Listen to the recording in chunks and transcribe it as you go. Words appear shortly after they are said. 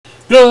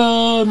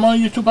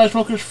Money YouTube High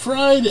Smokers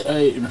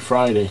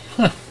Friday.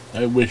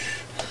 I wish.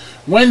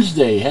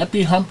 Wednesday,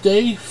 happy hump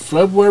day,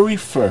 February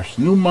 1st.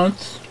 New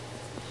month.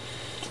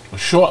 A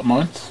short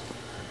month.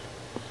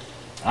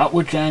 Out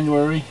with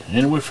January,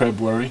 in with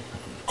February.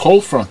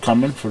 Cold front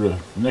coming for the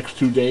next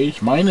 2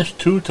 days.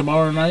 -2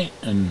 tomorrow night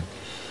and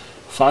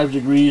 5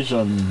 degrees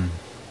on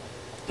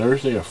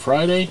Thursday or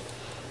Friday.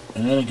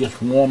 And then it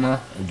gets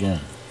warmer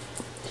again.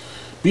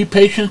 Be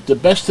patient. The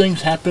best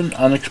things happen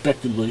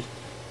unexpectedly.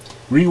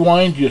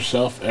 Rewind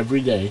yourself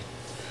every day.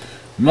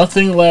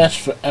 Nothing lasts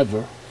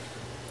forever.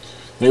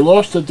 They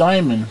lost a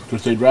diamond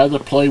because they'd rather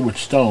play with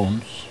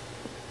stones.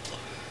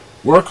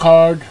 Work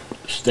hard.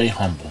 Stay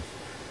humble.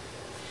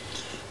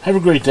 Have a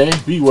great day.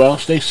 Be well.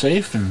 Stay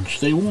safe and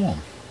stay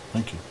warm.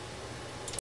 Thank you.